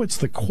 I know it's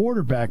the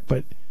quarterback,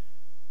 but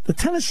the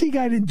Tennessee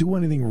guy didn't do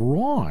anything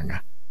wrong.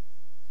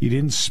 He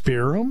didn't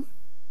spear him.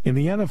 In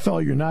the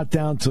NFL, you're not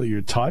down till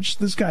you're touched.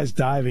 This guy's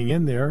diving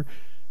in there,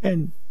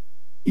 and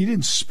you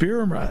didn't spear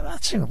him.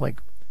 That's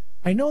like,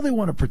 I know they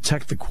want to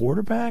protect the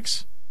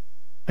quarterbacks.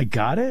 I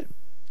got it.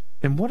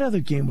 And what other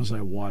game was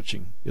I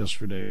watching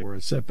yesterday where I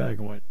sat back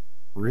and went,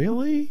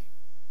 really?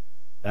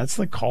 That's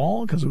the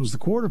call? Because it was the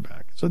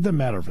quarterback. So it doesn't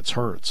matter if it's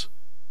Hurts.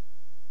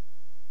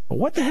 But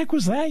what the heck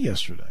was that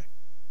yesterday?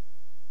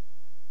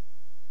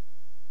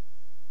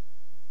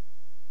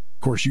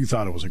 Of course, you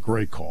thought it was a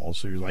great call,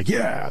 so you're like,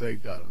 yeah, they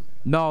got him.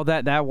 No,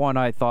 that one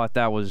I thought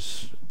that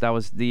was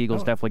the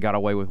Eagles definitely got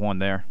away with one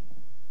there.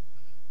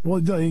 Well,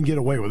 he didn't get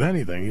away with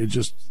anything. He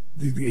just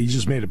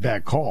made a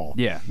bad call.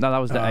 Yeah, no, that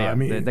was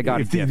they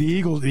got if a gift.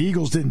 The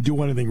Eagles didn't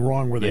do anything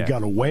wrong where they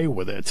got away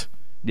with it.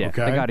 Yeah,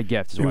 okay? They got a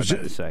gift, is what I was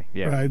about to say.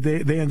 Yeah, right,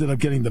 they ended up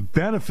getting the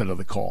benefit of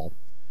the call,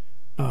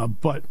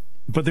 but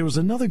there was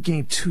another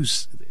game too,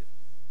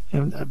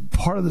 and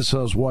part of this I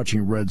was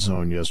watching Red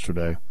Zone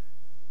yesterday.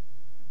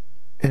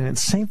 And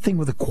same thing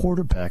with the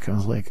quarterback. I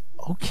was like,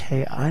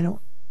 okay,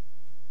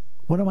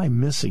 what am I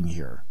missing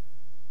here?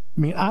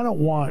 I mean, I don't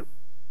want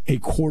a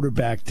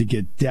quarterback to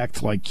get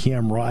decked like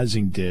Cam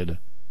Rising did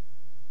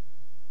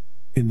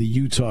in the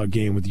Utah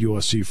game with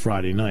USC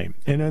Friday night.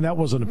 And that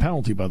wasn't a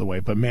penalty, by the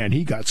way, but man,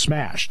 he got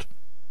smashed.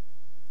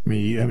 I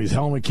mean, his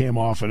helmet came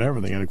off and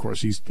everything. And of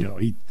course,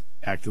 he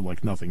acted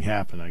like nothing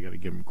happened. I got to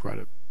give him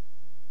credit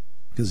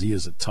because he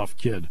is a tough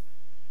kid.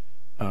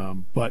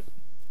 But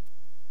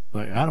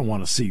like, I don't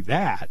want to see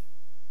that.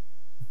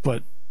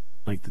 But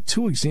like the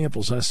two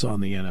examples I saw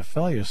in the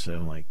NFL yesterday,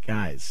 I'm like,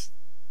 guys,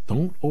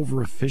 don't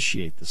over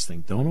officiate this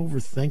thing. Don't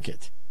overthink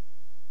it.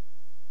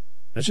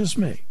 That's just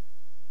me.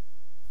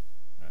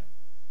 Right.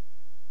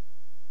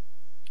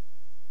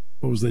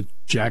 What was that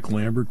Jack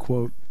Lambert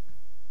quote?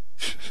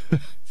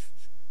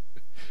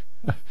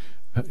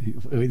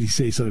 Did he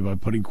say something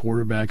about putting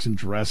quarterbacks in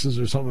dresses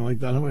or something like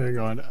that? I'm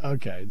going,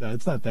 okay,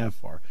 it's not that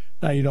far.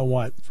 Now you don't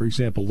want, for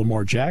example,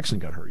 Lamar Jackson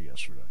got hurt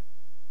yesterday.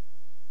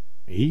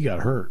 He got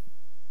hurt.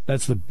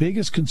 That's the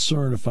biggest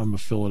concern if I'm a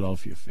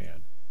Philadelphia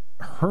fan.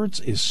 Hurts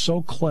is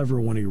so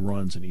clever when he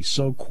runs, and he's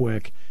so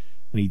quick,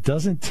 and he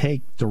doesn't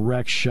take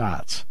direct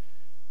shots.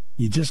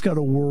 You just got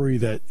to worry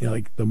that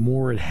the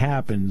more it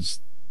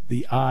happens,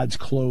 the odds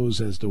close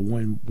as to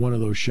when one of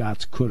those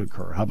shots could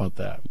occur. How about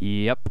that?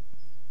 Yep,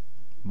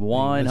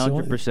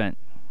 100%.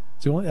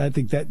 I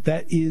think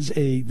that is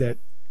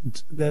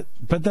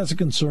but that's a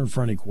concern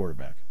for any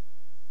quarterback.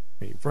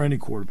 I mean, for any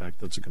quarterback,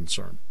 that's a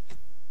concern.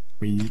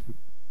 I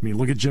mean,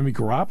 look at Jimmy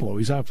Garoppolo.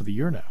 He's out for the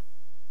year now.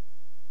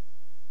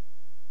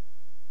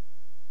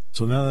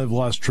 So now they've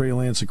lost Trey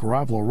Lance and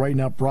Garoppolo. Right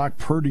now, Brock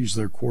Purdy's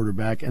their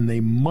quarterback, and they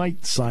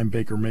might sign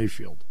Baker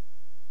Mayfield.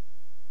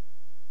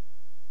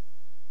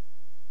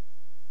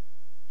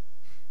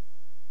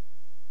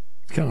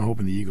 Kind of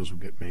hoping the Eagles would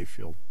get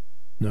Mayfield.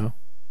 No?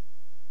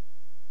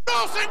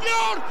 No,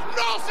 senor!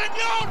 No,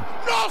 senor!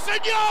 No,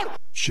 senor!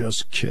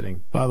 Just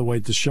kidding. By the way,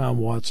 Deshaun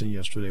Watson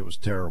yesterday was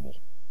terrible.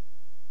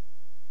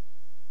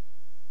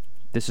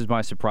 This is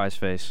my surprise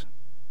face.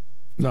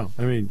 No,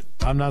 I mean,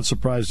 I'm not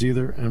surprised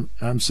either. And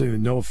I'm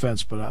saying no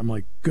offense, but I'm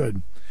like,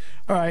 good.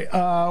 All right.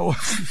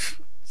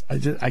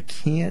 I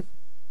can't.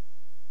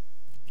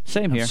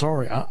 Same here. I'm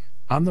sorry.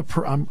 I'm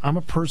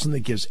a person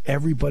that gives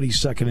everybody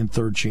second and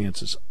third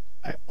chances.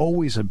 I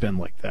always have been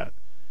like that.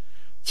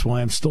 That's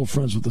why I'm still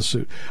friends with the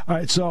suit. All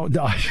right, so,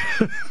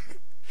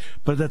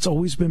 but that's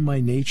always been my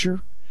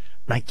nature.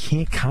 I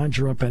can't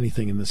conjure up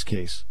anything in this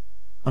case.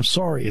 I'm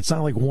sorry, it's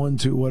not like 1,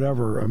 2,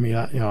 whatever. I mean,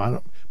 I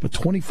don't. But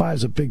 25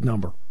 is a big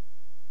number.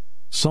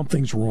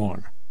 Something's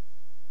wrong.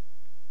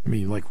 I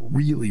mean, like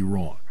really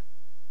wrong.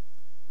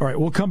 All right,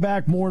 we'll come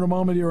back more in a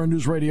moment here on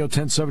News Radio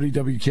 1070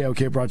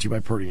 WKOK, brought to you by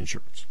Purdy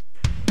Insurance.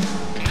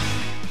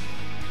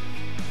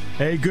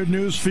 Hey, good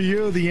news for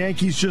you. The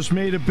Yankees just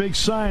made a big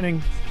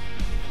signing.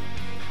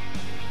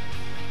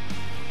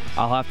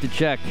 I'll have to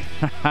check.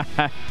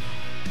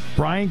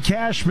 Brian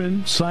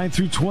Cashman signed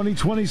through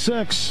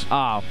 2026.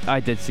 Oh, I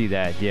did see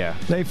that, yeah.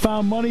 They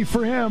found money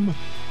for him.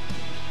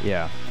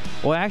 Yeah.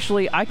 Well,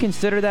 actually, I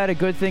consider that a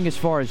good thing as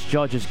far as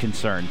Judge is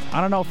concerned.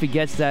 I don't know if he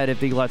gets that if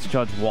he lets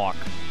Judge walk.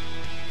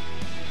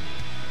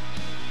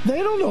 They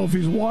don't know if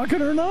he's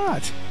walking or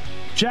not.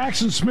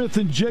 Jackson Smith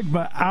and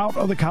Jigma out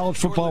of the college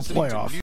football playoff.